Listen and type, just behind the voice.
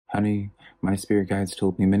Honey, my spirit guides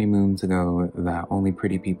told me many moons ago that only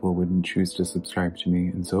pretty people wouldn't choose to subscribe to me,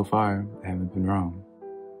 and so far, I haven't been wrong.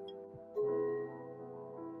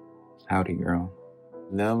 Howdy, girl.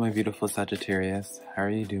 Hello, my beautiful Sagittarius. How are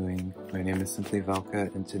you doing? My name is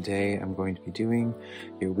SimplyVelca, and today I'm going to be doing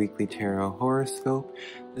your weekly tarot horoscope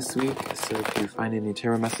this week. So if you find any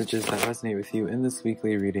tarot messages that resonate with you in this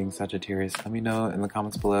weekly reading, Sagittarius, let me know in the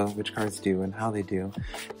comments below which cards do and how they do.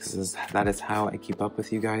 That is how I keep up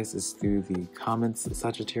with you guys, is through the comments,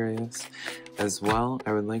 Sagittarius. As well,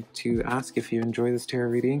 I would like to ask if you enjoy this tarot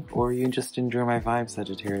reading or you just enjoy my vibe,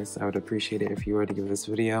 Sagittarius. I would appreciate it if you were to give this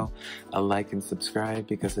video a like and subscribe,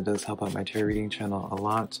 because it does help out my tarot reading channel a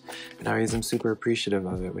lot, and I always am super appreciative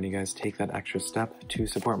of it when you guys take that extra step to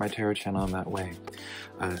support my tarot channel in that way,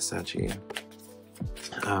 Saggy.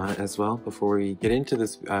 As well, before we get into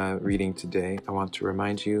this reading today, I want to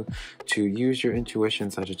remind you to use your intuition,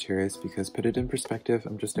 Sagittarius, because put it in perspective,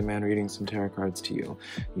 I'm just a man reading some tarot cards to you.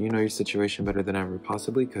 You know your situation better than I ever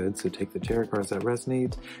possibly could, so take the tarot cards that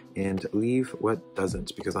resonate and leave what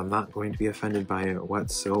doesn't, because I'm not going to be offended by it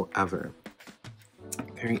whatsoever.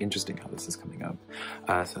 Very interesting how this is coming up,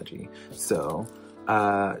 Saji. So,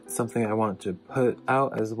 something I want to put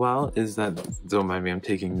out as well is that, don't mind me, I'm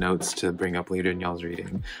taking notes to bring up later in y'all's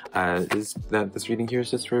reading, is that this reading here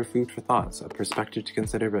is just for food for thought, so a perspective to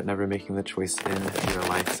consider, but never making the choice in your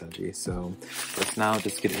life, Saji. So let's now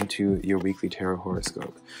just get into your weekly tarot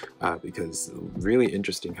horoscope, because really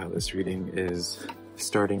interesting how this reading is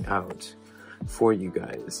starting out for you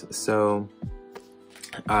guys. So,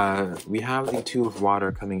 we have the Two of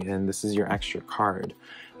Water coming in. This is your extra card.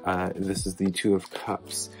 This is the Two of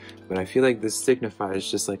Cups, but I feel like this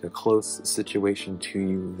signifies just like a close situation to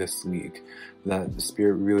you this week that the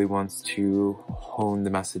Spirit really wants to hone the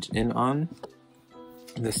message in on.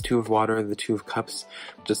 This Two of Water, the Two of Cups,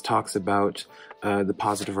 just talks about the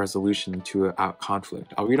positive resolution to a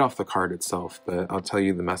conflict. I'll read off the card itself, but I'll tell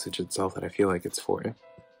you the message itself that I feel like it's for.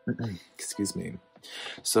 Excuse me.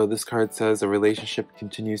 So this card says a relationship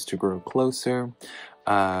continues to grow closer,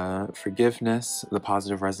 forgiveness, the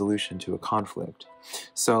positive resolution to a conflict.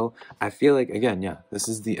 So I feel like, again, yeah, this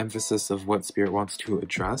is the emphasis of what Spirit wants to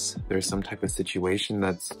address. There's some type of situation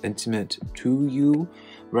that's intimate to you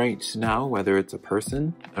right now, whether it's a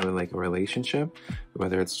person or like a relationship,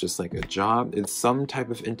 whether it's just like a job. It's some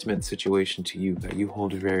type of intimate situation to you that you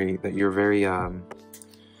hold that you're very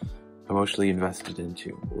emotionally invested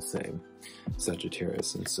into, we'll say,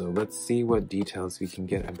 Sagittarius. And so let's see what details we can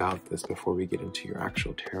get about this before we get into your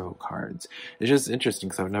actual tarot cards. It's just interesting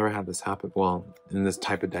because I've never had this happen. Well, in this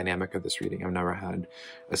type of dynamic of this reading, I've never had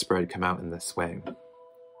a spread come out in this way.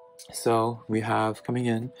 So we have coming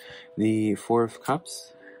in the Four of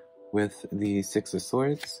Cups with the Six of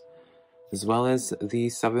Swords, as well as the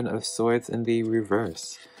Seven of Swords in the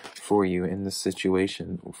reverse for you in this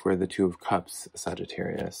situation for the Two of Cups,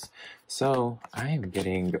 Sagittarius. So I am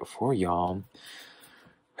getting for y'all,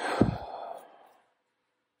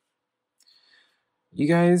 you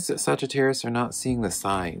guys, Sagittarius, are not seeing the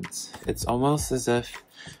signs. It's almost as if,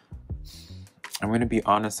 I'm going to be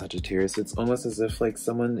honest, Sagittarius, it's almost as if like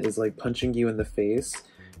someone is like punching you in the face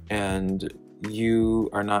and you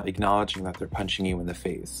are not acknowledging that they're punching you in the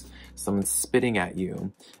face. Someone's spitting at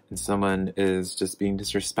you and someone is just being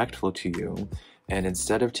disrespectful to you. And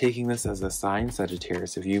instead of taking this as a sign,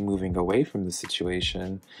 Sagittarius, of you moving away from the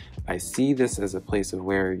situation, I see this as a place of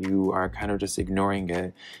where you are kind of just ignoring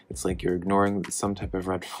it. It's like you're ignoring some type of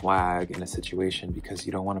red flag in a situation because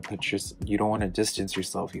you don't want to you don't want to distance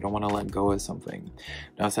yourself. You don't want to let go of something.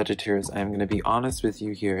 Now, Sagittarius, I'm going to be honest with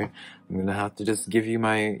you here. I'm going to have to just give you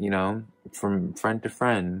my, from friend to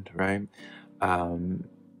friend, right?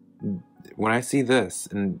 When I see this,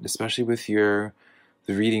 and especially with the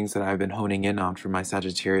readings that I've been honing in on for my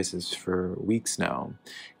Sagittariuses for weeks now,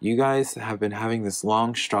 you guys have been having this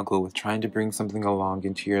long struggle with trying to bring something along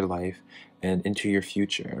into your life and into your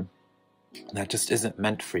future that just isn't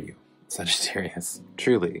meant for you, Sagittarius,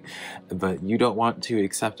 truly. But you don't want to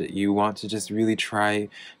accept it. You want to just really try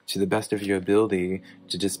to the best of your ability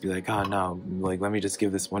to just be like, oh no, like let me just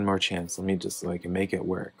give this one more chance. Let me just like make it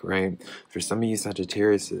work, right? For some of you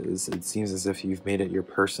Sagittariuses, it seems as if you've made it your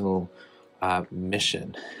personal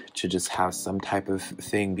mission to just have some type of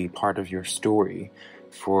thing be part of your story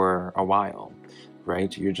for a while,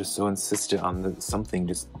 right? You're just so insistent on something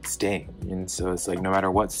just staying. And so it's like no matter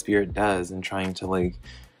what Spirit does and trying to like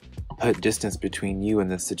put distance between you and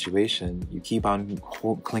this situation, you keep on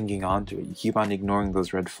clinging on to it. You keep on ignoring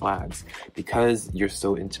those red flags because you're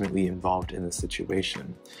so intimately involved in the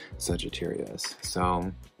situation, Sagittarius.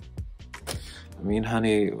 So I mean,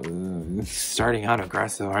 honey, starting out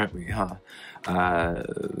aggressive, aren't we, huh?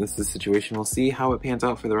 This is a situation. We'll see how it pans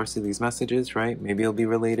out for the rest of these messages, right? Maybe it'll be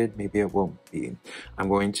related, maybe it won't be. I'm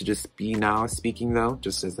going to just be now speaking though,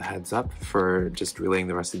 just as a heads up for just relaying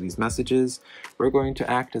the rest of these messages. We're going to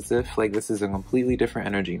act as if like this is a completely different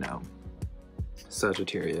energy now,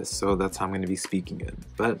 Sagittarius. So that's how I'm going to be speaking in.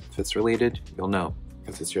 But if it's related, you'll know,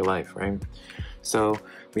 because it's your life, right? So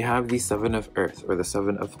we have the Seven of Earth, or the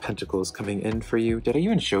Seven of Pentacles, coming in for you. Did I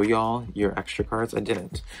even show y'all your extra cards? I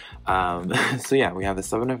didn't. So yeah, we have the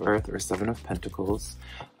Seven of Earth, or Seven of Pentacles.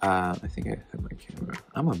 I think I hit my camera.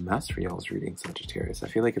 I'm a mess for y'all's reading, Sagittarius. I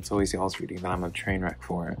feel like it's always y'all's reading that I'm a train wreck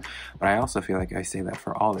for. But I also feel like I say that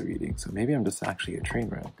for all the readings. So maybe I'm just actually a train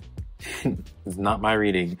wreck. It's not my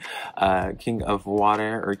reading. King of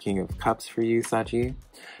Water, or King of Cups for you, Saji.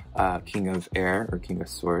 King of Air, or King of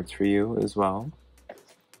Swords for you as well.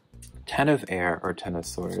 Ten of Air, or Ten of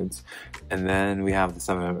Swords. And then we have the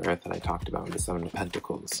Seven of Earth that I talked about, the Seven of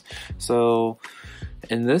Pentacles. So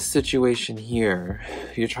in this situation here,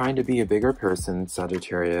 you're trying to be a bigger person,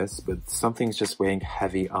 Sagittarius, but something's just weighing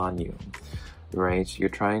heavy on you, right? You're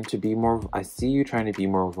trying to be more, I see you trying to be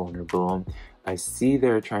more vulnerable. I see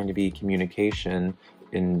there trying to be communication,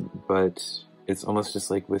 but it's almost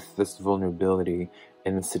just like with this vulnerability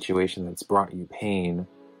in the situation that's brought you pain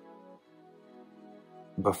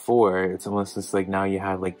before, it's almost just like now you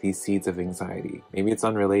have like these seeds of anxiety. Maybe it's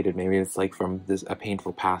unrelated, maybe it's like from a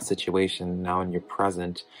painful past situation, now in your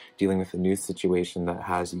present, dealing with a new situation that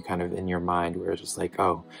has you kind of in your mind where it's just like,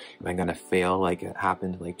 oh, am I gonna fail like it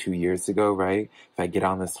happened like 2 years ago, right? If I get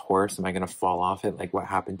on this horse, am I gonna fall off it like what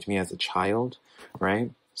happened to me as a child,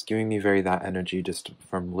 right? It's giving me very that energy just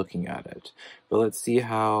from looking at it. But let's see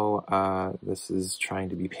how this is trying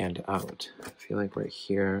to be panned out. I feel like right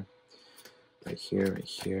here, right here, right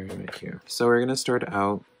here, right here. So we're going to start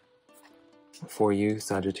out for you,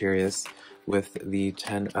 Sagittarius, with the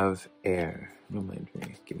Ten of Air. Don't mind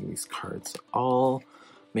me getting these cards all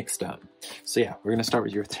mixed up. So yeah, we're going to start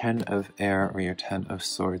with your Ten of Air, or your Ten of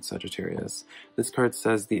Swords, Sagittarius. This card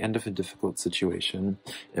says the end of a difficult situation.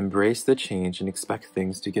 Embrace the change and expect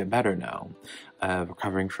things to get better now.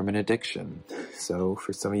 Recovering from an addiction. So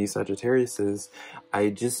for some of you Sagittariuses,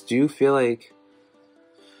 I just do feel like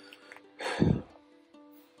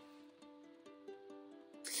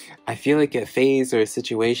a phase or a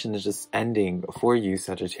situation is just ending for you,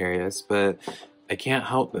 Sagittarius, but I can't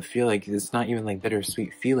help but feel like it's not even like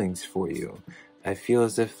bittersweet feelings for you. I feel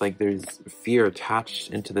as if like there's fear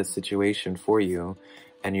attached into this situation for you,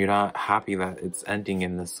 and you're not happy that it's ending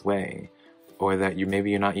in this way, or that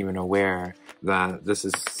maybe you're not even aware that this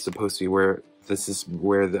is supposed to be where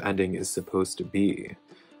the ending is supposed to be.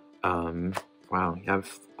 Wow, you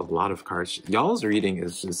have a lot of cards. Y'all's reading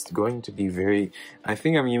is just going to be very, I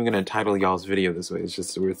think I'm even going to title y'all's video this way. It's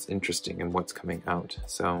just where it's interesting and what's coming out.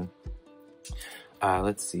 So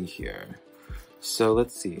let's see here. So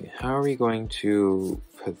let's see, how are we going to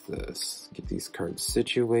put this? Get these cards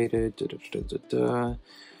situated.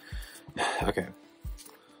 Okay.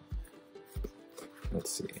 Let's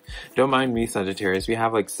see. Don't mind me, Sagittarius. We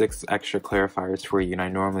have like 6 extra clarifiers for you, and I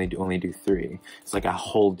normally only do 3. It's like a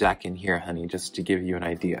whole deck in here, honey, just to give you an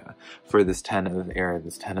idea for this Ten of Air,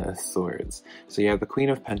 this Ten of Swords. So you have the Queen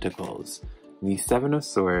of Pentacles, the Seven of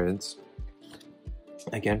Swords,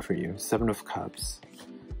 again for you, Seven of Cups,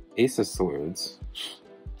 Ace of Swords,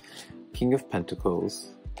 King of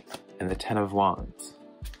Pentacles, and the Ten of Wands.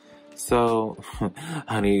 So,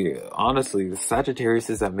 honey, honestly, the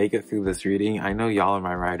Sagittariuses that make it through this reading, I know y'all are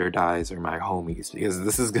my ride or dies or my homies, because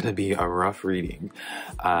this is going to be a rough reading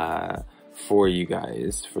for you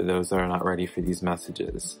guys, for those that are not ready for these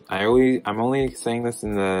messages. I'm only saying this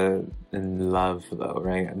in love though,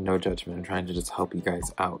 right? No judgment. I'm trying to just help you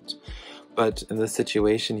guys out. But in this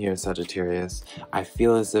situation here, Sagittarius, I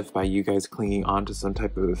feel as if by you guys clinging on to some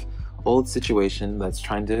type of old situation that's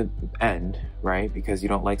trying to end, right? Because you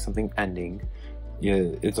don't like something ending.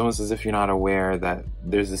 It's almost as if you're not aware that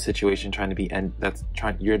there's a situation trying to be that's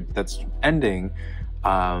ending,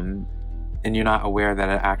 and you're not aware that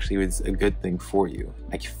it actually was a good thing for you.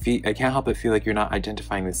 I can't help but feel like you're not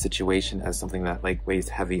identifying the situation as something that like weighs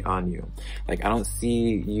heavy on you. Like I don't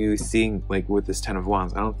see you seeing, like with this Ten of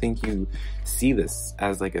Wands, I don't think you see this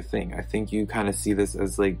as like a thing. I think you kind of see this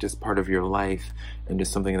as like just part of your life and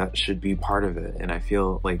just something that should be part of it. And I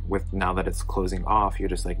feel like with now that it's closing off, you're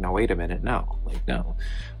just like, no, wait a minute, no, like no.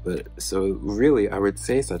 But so really, I would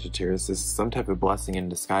say, Sagittarius, this is some type of blessing in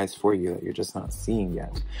disguise for you that you're just not seeing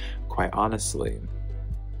yet, quite honestly.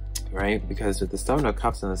 Right? Because with the Seven of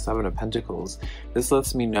Cups and the Seven of Pentacles, this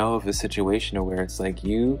lets me know of a situation where it's like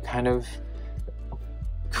you kind of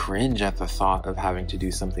cringe at the thought of having to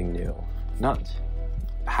do something new. Not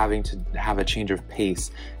having to have a change of pace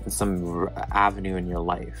in some avenue in your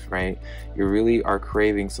life, right? You really are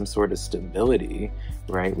craving some sort of stability,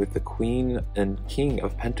 right? With the Queen and King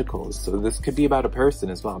of Pentacles. So this could be about a person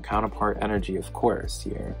as well, counterpart energy, of course,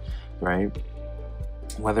 here, right?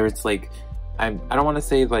 Whether it's like, I don't want to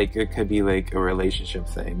say like it could be like a relationship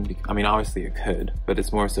thing. I mean, obviously it could, but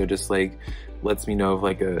it's more so just like lets me know of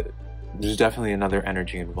like there's definitely another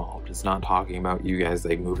energy involved. It's not talking about you guys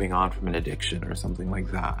like moving on from an addiction or something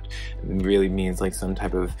like that. It really means like some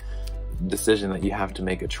type of decision that you have to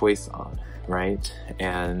make a choice on, right?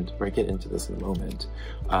 And we'll get into this in a moment.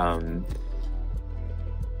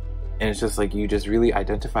 And it's just like you just really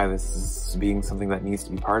identify this as being something that needs to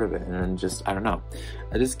be part of it. And then just, I don't know.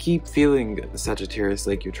 I just keep feeling, Sagittarius,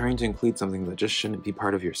 like you're trying to include something that just shouldn't be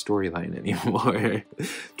part of your storyline anymore,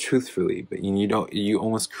 truthfully. But you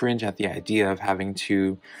almost cringe at the idea of having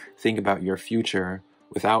to think about your future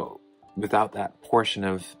without that portion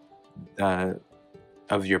of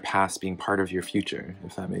your past being part of your future,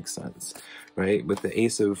 if that makes sense, right? With the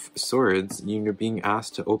Ace of Swords, you're being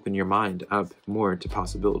asked to open your mind up more to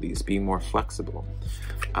possibilities, being more flexible,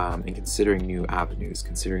 and considering new avenues,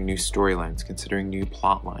 considering new storylines, considering new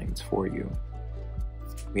plot lines for you.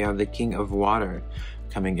 We have the King of Water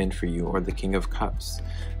coming in for you, or the King of Cups,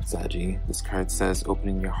 Saggy. This card says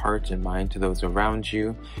opening your heart and mind to those around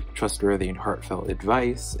you, trustworthy and heartfelt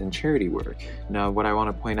advice, and charity work. Now, what I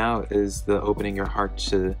want to point out is the opening your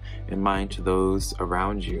heart and mind to those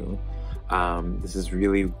around you. This is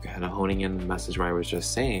really kind of honing in the message where I was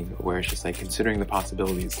just saying, where it's just like considering the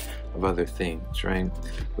possibilities of other things, right?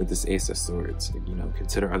 With this Ace of Swords, you know,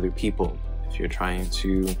 consider other people. If you're trying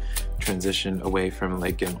to transition away from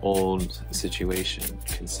like an old situation,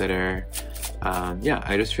 consider, yeah,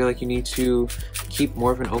 I just feel like you need to keep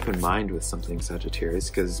more of an open mind with something, Sagittarius,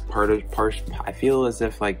 because I feel as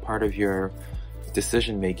if like part of your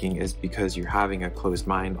decision making is because you're having a closed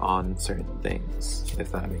mind on certain things,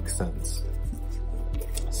 if that makes sense.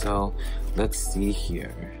 So let's see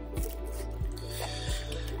here.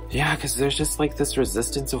 Yeah, because there's just like this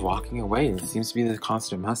resistance of walking away. It seems to be the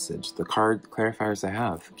constant message. The card clarifiers I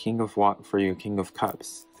have: King of for you, King of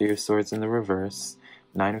Cups, Three of Swords in the reverse,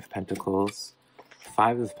 Nine of Pentacles,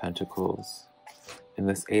 Five of Pentacles, and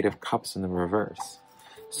this Eight of Cups in the reverse.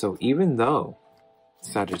 So even though,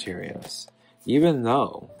 Sagittarius, even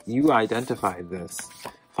though you identified this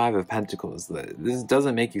Five of Pentacles, this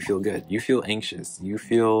doesn't make you feel good. You feel anxious. You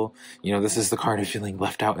feel, you know, this is the card of feeling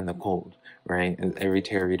left out in the cold, right? Every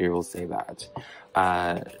tarot reader will say that.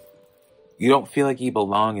 You don't feel like you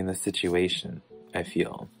belong in the situation, I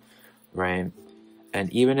feel, right? And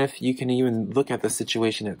even if you can even look at the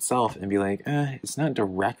situation itself and be like, it's not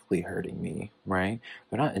directly hurting me, right?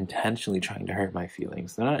 They're not intentionally trying to hurt my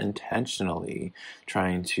feelings. They're not intentionally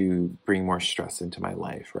trying to bring more stress into my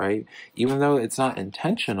life, right? Even though it's not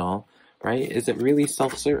intentional, right? Is it really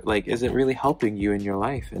like, is it really helping you in your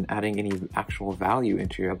life and adding any actual value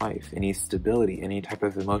into your life, any stability, any type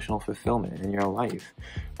of emotional fulfillment in your life,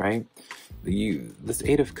 right? This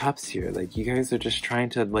Eight of Cups here, like you guys are just trying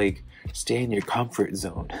to like stay in your comfort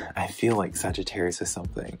zone. I feel like Sagittarius is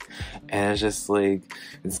something, and it's just like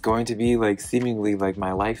it's going to be like seemingly like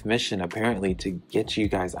my life mission apparently to get you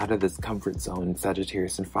guys out of this comfort zone,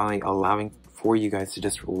 Sagittarius, and finally allowing for you guys to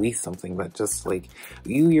just release something that just like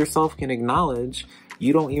you yourself can acknowledge.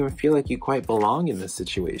 You don't even feel like you quite belong in this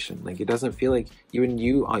situation. Like it doesn't feel like even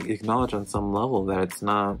you acknowledge on some level that it's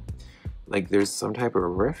not like there's some type of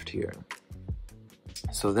rift here.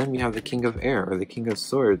 So then we have the King of Air, or the King of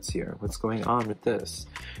Swords here. What's going on with this?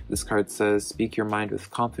 This card says, speak your mind with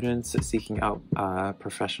confidence, seeking out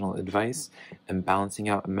professional advice, and balancing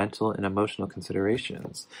out mental and emotional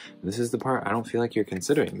considerations. This is the part I don't feel like you're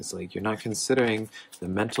considering. It's like you're not considering the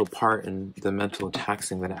mental part and the mental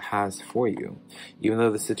taxing that it has for you. Even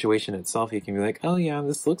though the situation itself, you can be like, oh yeah,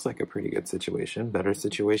 this looks like a pretty good situation, better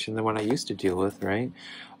situation than what I used to deal with, right?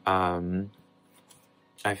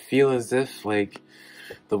 I feel as if like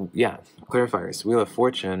clarifiers, Wheel of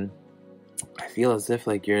Fortune, I feel as if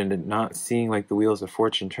like you're not seeing like the wheels of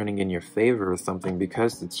fortune turning in your favor or something,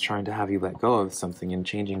 because it's trying to have you let go of something and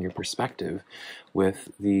changing your perspective.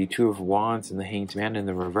 With the Two of Wands and the Hanged Man in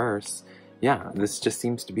the reverse, yeah, this just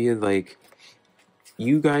seems to be like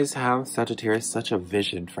you guys have, Sagittarius, such a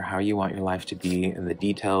vision for how you want your life to be and the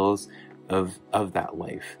details of that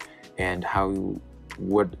life and who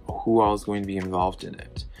all is going to be involved in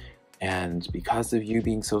it. And because of you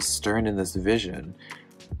being so stern in this vision,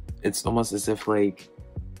 it's almost as if like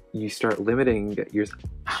you start limiting your,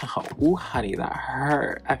 ooh honey, that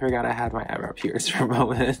hurt. I forgot I had my eyebrow pierced for a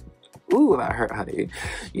moment. Ooh, that hurt, honey.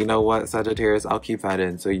 You know what, Sagittarius? I'll keep that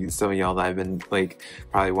in. So some of y'all that I've been like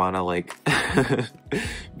probably want to like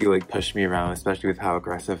be like push me around, especially with how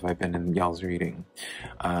aggressive I've been in y'all's reading.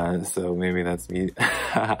 So maybe that's me.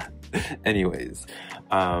 Anyways,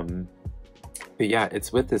 but yeah,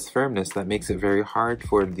 it's with this firmness that makes it very hard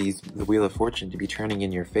for the Wheel of Fortune to be turning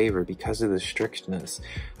in your favor because of the strictness.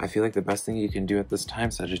 I feel like the best thing you can do at this time,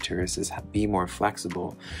 Sagittarius, is be more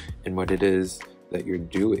flexible in what it is that you're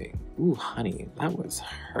doing. Ooh, honey, that was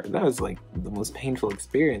hurt. That was like the most painful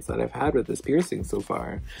experience that I've had with this piercing so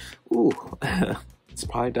far. Ooh, it's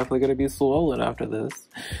probably definitely going to be swollen after this.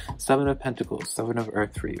 7 of Pentacles, 7 of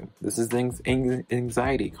Earth for you. This is the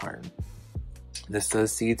anxiety card. This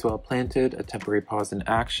says seeds well planted, a temporary pause in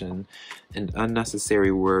action, and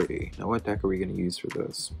unnecessary worry. Now, what deck are we going to use for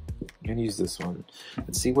this? I'm going to use this one.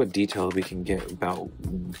 Let's see what detail we can get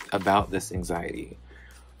about this anxiety.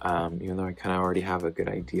 Even though I kind of already have a good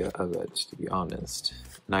idea of it, to be honest.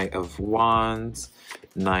 Knight of Wands,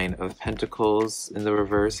 9 of Pentacles in the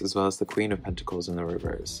reverse, as well as the Queen of Pentacles in the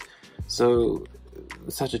reverse. So,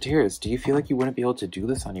 Sagittarius, do you feel like you wouldn't be able to do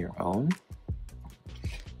this on your own?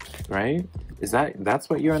 Right? That's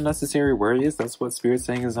what your unnecessary worry is? That's what Spirit's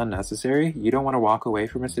saying is unnecessary? You don't want to walk away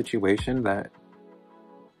from a situation that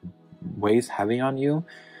weighs heavy on you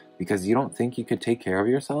because you don't think you could take care of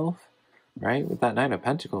yourself? Right? With that 9 of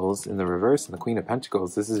Pentacles in the reverse and the Queen of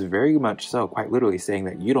Pentacles, this is very much so, quite literally saying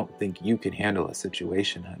that you don't think you can handle a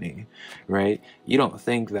situation, honey. Right? You don't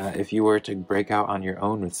think that if you were to break out on your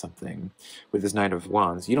own with something, with this Knight of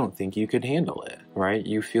Wands, you don't think you could handle it, right?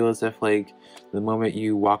 You feel as if like the moment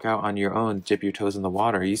you walk out on your own, dip your toes in the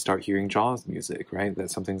water, you start hearing Jaws music, right? That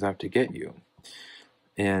something's out to get you.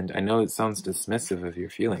 And I know it sounds dismissive of your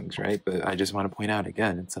feelings, right? But I just want to point out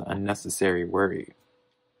again, it's an unnecessary worry.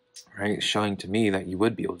 Right, showing to me that you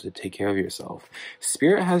would be able to take care of yourself.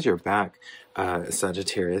 Spirit has your back,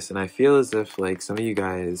 Sagittarius, and I feel as if like some of you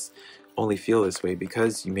guys only feel this way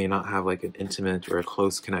because you may not have like an intimate or a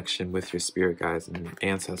close connection with your spirit guides and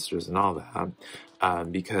ancestors and all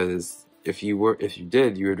that. Because if you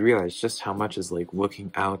did, you would realize just how much is like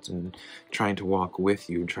looking out and trying to walk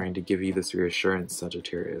with you, trying to give you this reassurance,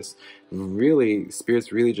 Sagittarius. Really,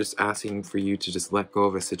 Spirit's really just asking for you to just let go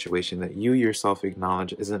of a situation that you yourself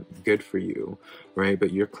acknowledge isn't good for you, right?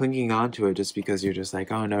 But you're clinging on to it just because you're just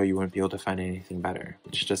like, oh no, you wouldn't be able to find anything better.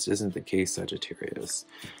 Which just isn't the case, Sagittarius.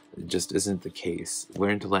 It just isn't the case.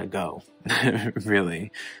 Learn to let go,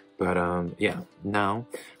 really. But yeah, now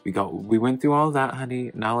we went through all that,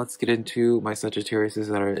 honey. Now let's get into my Sagittariuses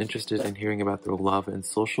that are interested in hearing about their love and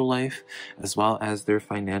social life, as well as their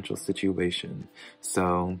financial situation.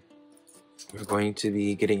 So we're going to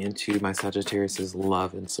be getting into my Sagittarius's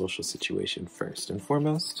love and social situation first and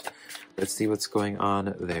foremost. Let's see what's going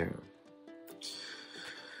on there.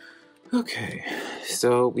 Okay,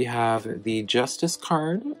 so we have the Justice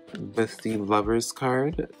card with the Lovers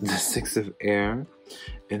card, the 6 of Air,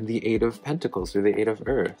 and the 8 of Pentacles, or the 8 of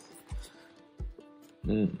Earth.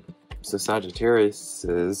 So Sagittarius,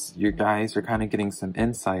 you guys are kind of getting some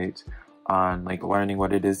insight on like learning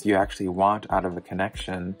what it is you actually want out of a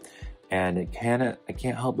connection. And I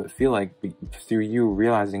can't help but feel like through you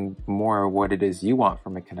realizing more what it is you want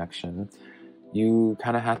from a connection, you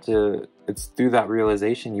kind of have to, it's through that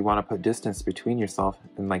realization you want to put distance between yourself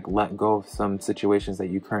and like let go of some situations that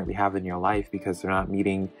you currently have in your life because they're not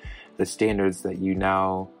meeting the standards that you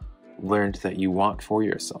now learned that you want for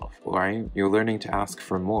yourself, right? You're learning to ask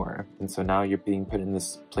for more. And so now you're being put in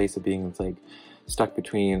this place of being like stuck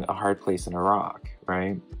between a hard place and a rock,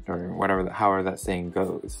 right? Or whatever, however that saying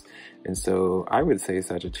goes. And so I would say,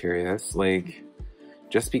 Sagittarius, like,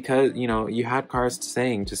 just because, you know, you had cards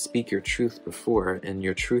saying to speak your truth before, and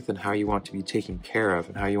your truth and how you want to be taken care of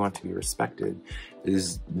and how you want to be respected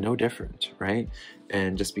is no different, right?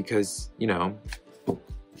 And just because, you know,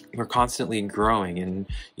 we're constantly growing and,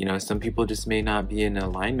 you know, some people just may not be in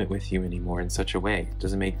alignment with you anymore in such a way.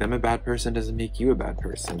 Doesn't make them a bad person, doesn't make you a bad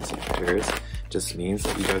person, Sagittarius. Just means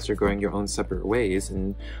that you guys are going your own separate ways,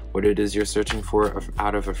 and what it is you're searching for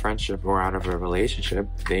out of a friendship or out of a relationship,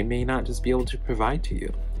 they may not just be able to provide to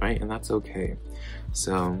you, right? And that's okay.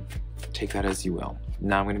 So take that as you will.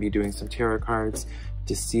 Now I'm going to be doing some tarot cards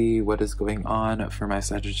to see what is going on for my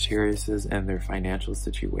Sagittariuses and their financial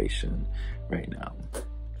situation right now.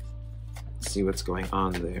 See what's going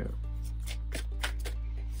on there.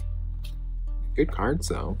 Good cards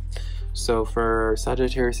though. So for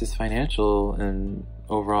Sagittarius's financial and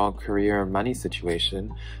overall career money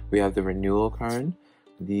situation, we have the Renewal card,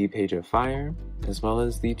 the Page of Fire, as well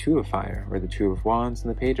as the Two of Fire, or the Two of Wands and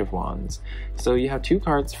the Page of Wands. So you have 2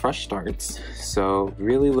 cards, fresh starts, so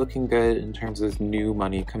really looking good in terms of new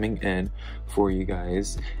money coming in for you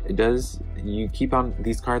guys.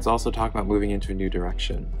 These cards also talk about moving into a new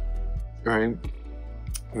direction, right?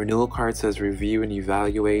 Renewal card says review and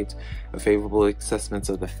evaluate, a favorable assessments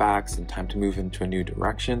of the facts, and time to move into a new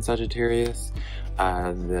direction, Sagittarius.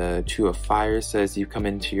 The Two of Fire says you come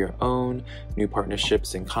into your own, new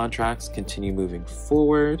partnerships and contracts, continue moving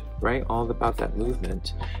forward, right? All about that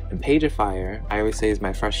movement. And Page of Fire, I always say, is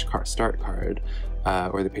my fresh start card.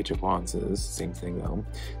 Or the Page of Wands is, same thing though.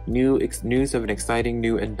 News of an exciting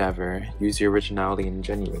new endeavor. Use your originality and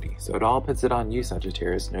ingenuity. So it all puts it on you,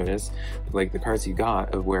 Sagittarius. Notice, like the cards you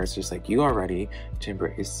got, of where it's just like you are ready to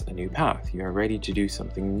embrace a new path. You are ready to do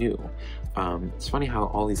something new. It's funny how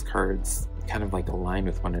all these cards kind of like align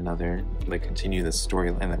with one another, like continue the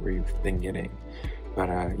storyline that we've been getting.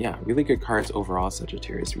 But yeah, really good cards overall,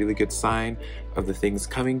 Sagittarius. Really good sign of the things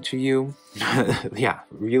coming to you. Yeah,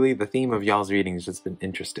 really the theme of y'all's reading has just been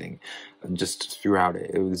interesting. Just throughout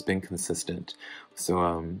it, it has been consistent.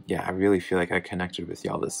 So yeah, I really feel like I connected with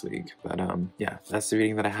y'all this week. But yeah, that's the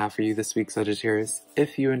reading that I have for you this week, Sagittarius.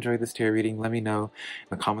 If you enjoyed this tarot reading, let me know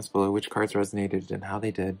in the comments below which cards resonated and how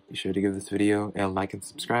they did. Be sure to give this video a like and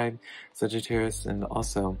subscribe, Sagittarius. And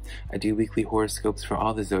also, I do weekly horoscopes for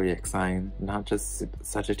all the zodiac signs, not just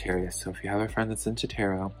Sagittarius. So if you have a friend that's into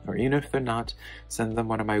tarot, or even if they're not, send them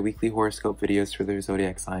one of my weekly horoscope videos for their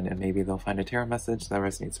zodiac sign, and maybe they'll find a tarot message that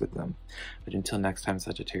resonates with them. But until next time,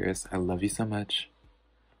 Sagittarius, I love you so much.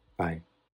 Bye.